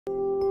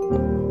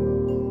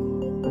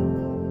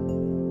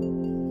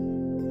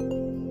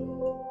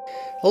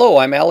Hello,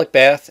 I'm Alec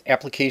Bath,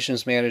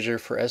 Applications Manager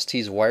for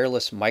ST's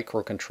wireless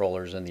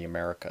microcontrollers in the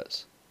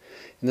Americas.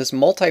 In this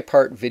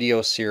multi-part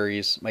video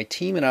series, my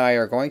team and I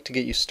are going to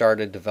get you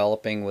started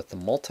developing with the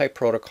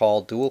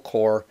multi-protocol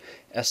dual-core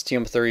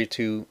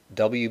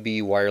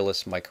STM32WB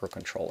wireless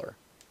microcontroller.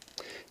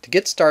 To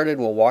get started,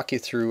 we'll walk you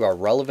through our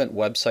relevant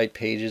website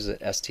pages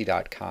at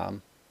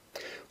st.com.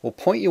 We'll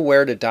point you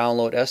where to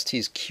download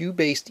ST's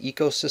Q-based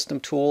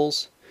ecosystem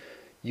tools,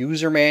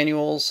 user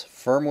manuals,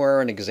 firmware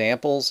and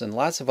examples, and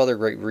lots of other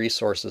great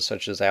resources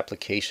such as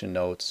application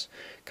notes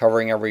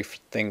covering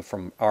everything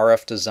from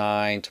RF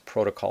design to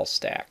protocol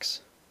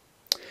stacks.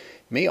 You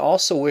may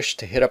also wish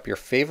to hit up your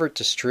favorite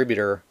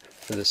distributor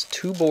for this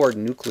 2-board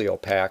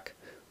Nucleo pack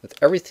with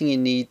everything you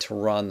need to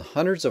run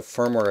hundreds of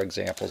firmware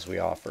examples we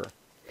offer.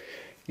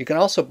 You can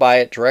also buy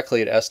it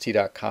directly at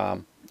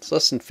st.com. It's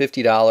less than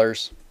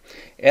 $50.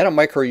 Add a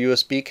micro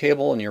USB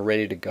cable and you're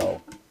ready to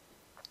go.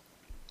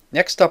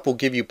 Next up, we'll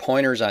give you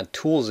pointers on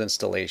tools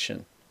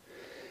installation.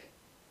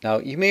 Now,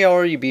 you may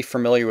already be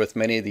familiar with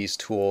many of these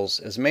tools,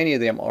 as many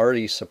of them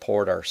already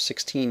support our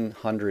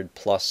 1600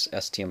 plus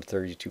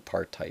STM32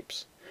 part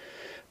types.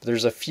 But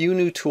there's a few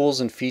new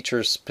tools and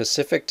features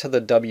specific to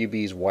the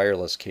WB's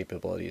wireless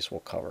capabilities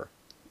we'll cover.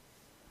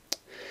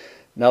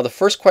 Now, the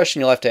first question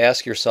you'll have to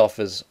ask yourself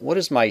is, what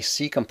is my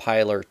C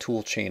compiler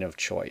toolchain of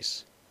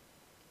choice?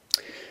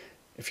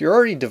 If you're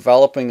already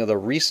developing the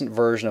recent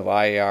version of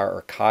IAR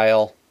or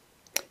Kyle,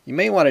 you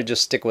may want to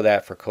just stick with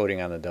that for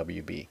coding on the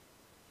WB.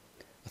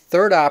 A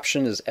third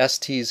option is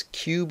ST's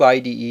Cube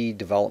IDE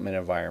development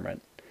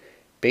environment,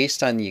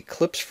 based on the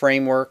Eclipse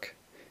framework,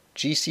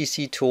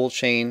 GCC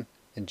toolchain,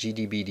 and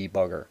GDB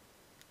debugger.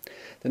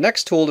 The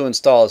next tool to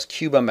install is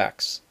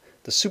CubeMX,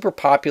 the super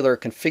popular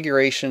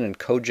configuration and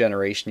code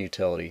generation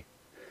utility.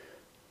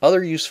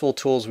 Other useful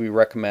tools we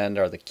recommend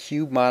are the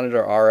Cube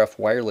Monitor RF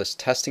wireless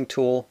testing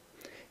tool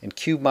and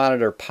Cube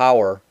Monitor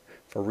Power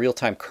for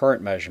real-time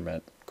current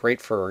measurement. Great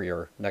for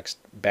your next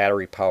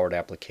battery-powered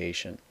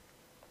application.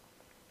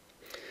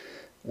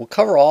 We'll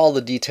cover all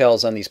the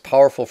details on these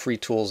powerful free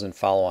tools in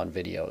follow-on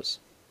videos.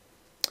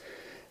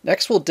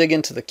 Next, we'll dig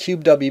into the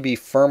CubeWB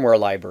firmware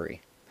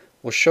library.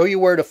 We'll show you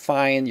where to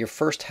find your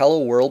first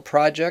Hello World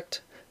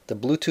project, the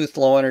Bluetooth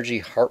Low Energy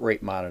Heart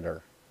Rate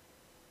Monitor,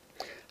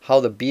 how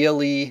the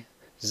BLE,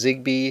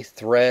 Zigbee,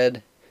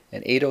 Thread,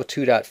 and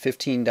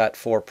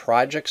 802.15.4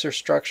 projects are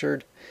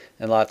structured,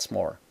 and lots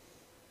more.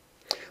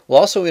 We'll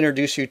also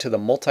introduce you to the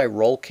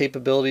multi-role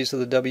capabilities of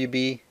the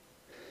WB,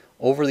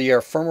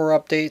 over-the-air firmware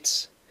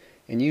updates,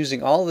 and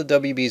using all of the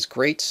WB's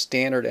great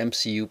standard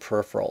MCU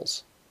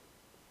peripherals.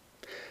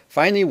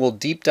 Finally, we'll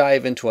deep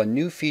dive into a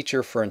new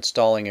feature for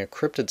installing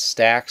encrypted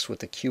stacks with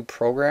the Cube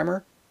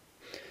Programmer,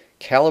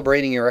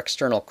 calibrating your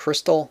external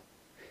crystal,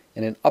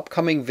 and in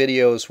upcoming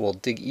videos we'll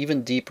dig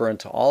even deeper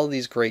into all of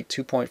these great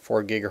 2.4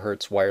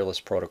 GHz wireless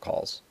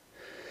protocols.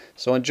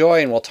 So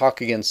enjoy, and we'll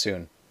talk again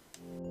soon.